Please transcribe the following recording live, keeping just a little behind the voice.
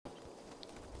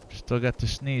Still got the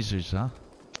sneezers, huh?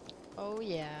 Oh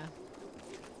yeah.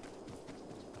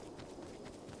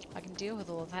 I can deal with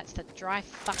all of that. It's that dry,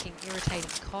 fucking, irritating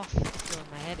cough that's doing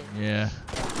my head in. Yeah.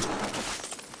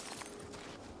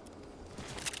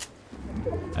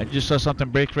 I just saw something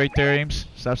break right there, Ames.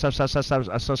 Stop, stop, stop, stop, stop.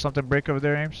 I saw something break over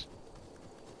there, Ames.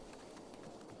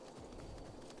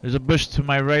 There's a bush to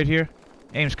my right here.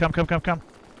 Ames, come, come, come, come.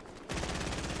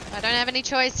 I don't have any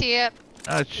choice here.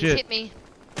 Oh, He's shit. hit me.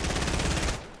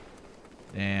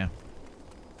 Damn.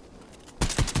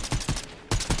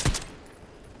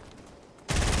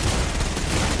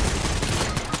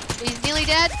 He's nearly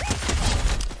dead.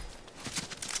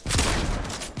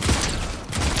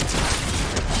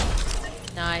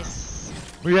 Nice.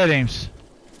 Where you at, Ames?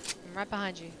 I'm right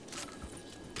behind you.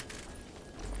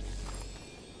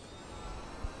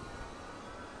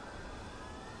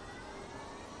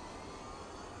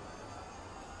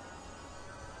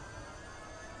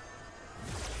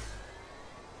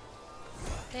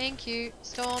 Thank you.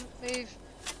 Storm, move.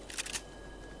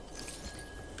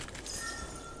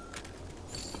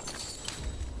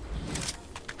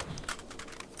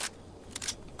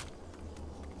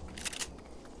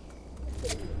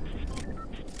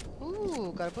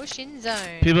 Ooh, got a bush in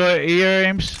zone. People are here,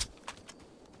 Ames.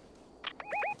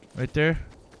 Right there.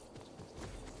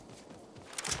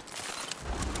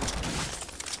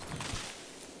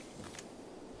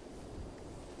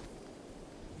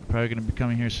 Probably gonna be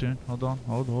coming here soon. Hold on,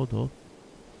 hold.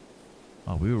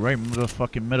 Oh, we were right in the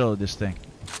fucking middle of this thing.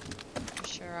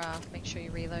 Sure, make sure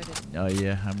you reload it. Oh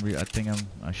yeah, I think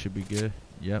I should be good.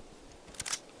 Yep.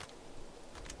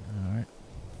 All right.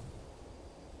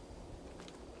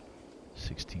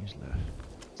 6 teams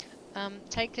left.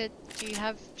 Take a. Do you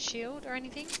have shield or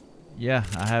anything? Yeah,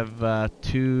 I have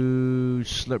 2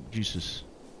 slurp juices.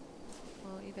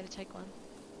 Well, you better take one.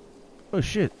 Oh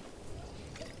shit.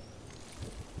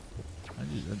 I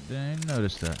didn't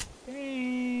notice that.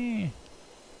 I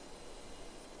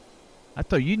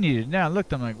thought you needed it now. I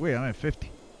looked, I'm like, wait, I'm at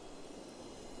 50.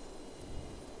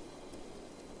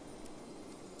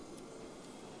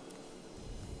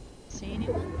 See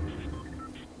anyone?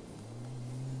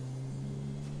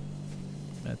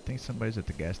 I think somebody's at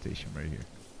the gas station right here.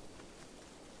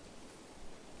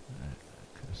 I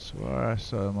could have swore I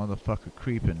saw a motherfucker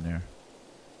creeping there.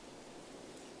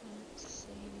 Let's see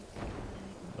anything.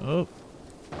 Oh,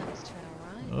 That's to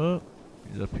our right. oh,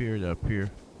 he's up here, up here.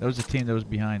 That was the team that was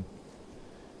behind.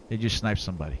 They just sniped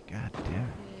somebody. God damn it.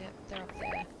 Yeah, they're up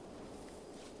there.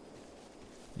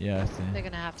 Yeah, I think. They're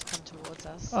gonna have to come towards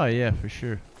us. Oh yeah, for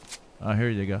sure. Oh, here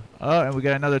you go. Oh, and we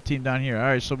got another team down here. All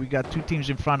right, so we got 2 teams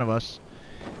in front of us.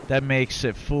 That makes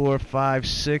it 4, 5,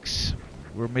 6.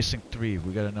 We're missing 3.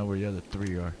 We gotta know where the other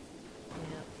 3 are. Yeah.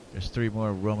 There's 3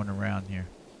 more roaming around here.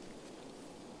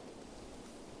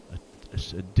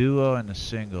 It's a duo and a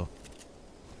single.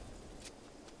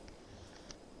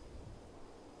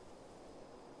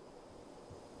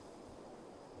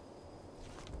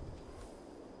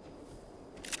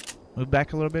 Move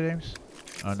back a little bit, Ames.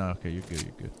 Oh no, okay, you're good,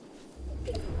 you're good.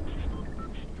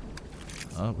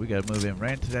 Oh, we gotta move in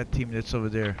right into that team that's over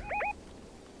there.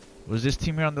 Was this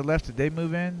team here on the left? Did they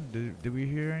move in? Did we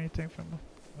hear anything from them?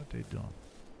 What they doing?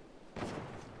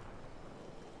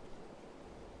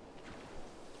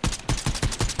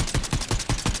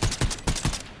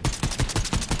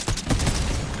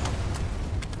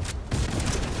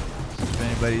 If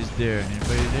anybody's there,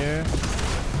 anybody there?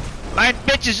 Line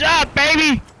bitches up,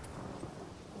 baby!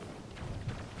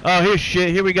 Oh, here's shit.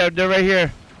 Here we go. They're right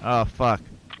here. Oh, fuck.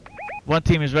 One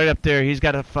team is right up there. He's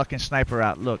got a fucking sniper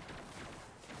out. Look.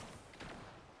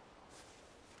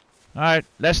 Alright,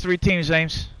 that's 3 teams,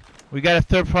 Ames. We got a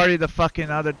third party, the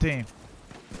fucking other team.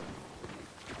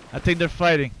 I think they're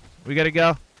fighting. We gotta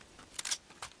go.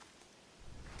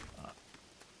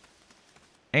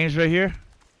 Ames right here.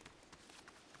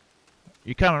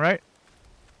 You coming, right?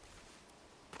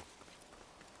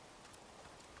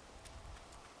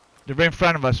 They're right in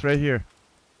front of us, right here.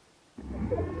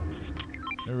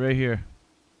 They're right here.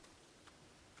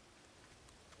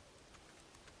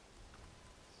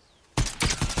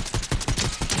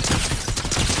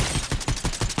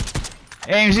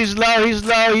 Ames, he's low,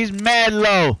 he's mad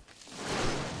low.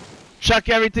 Chuck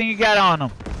everything you got on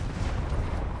him.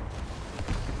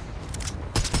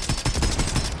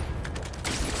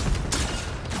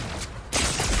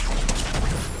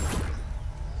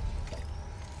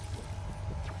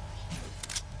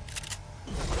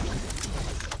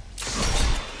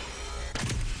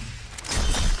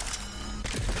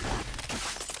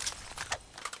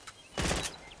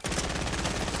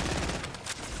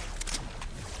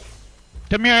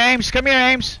 Come here, Ames. Come here,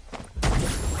 Ames.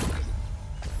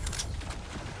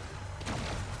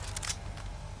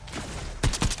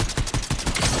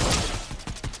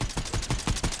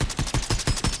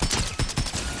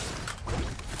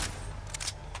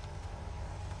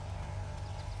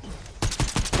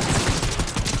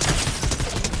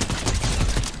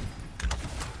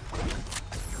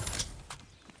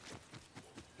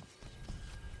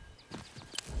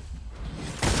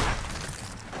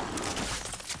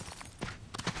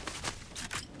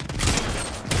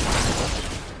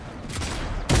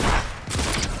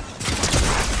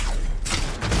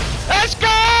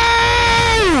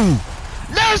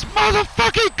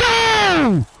 motherfucking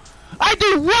go! I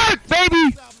do work,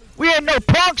 baby! We ain't no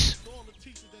punks!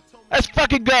 Let's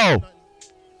fucking go!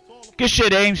 Good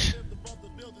shit, Ames.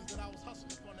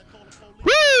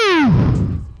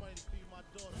 Woo!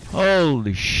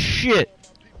 Holy shit.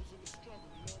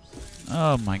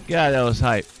 Oh my god, that was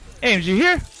hype. Ames, you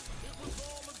here?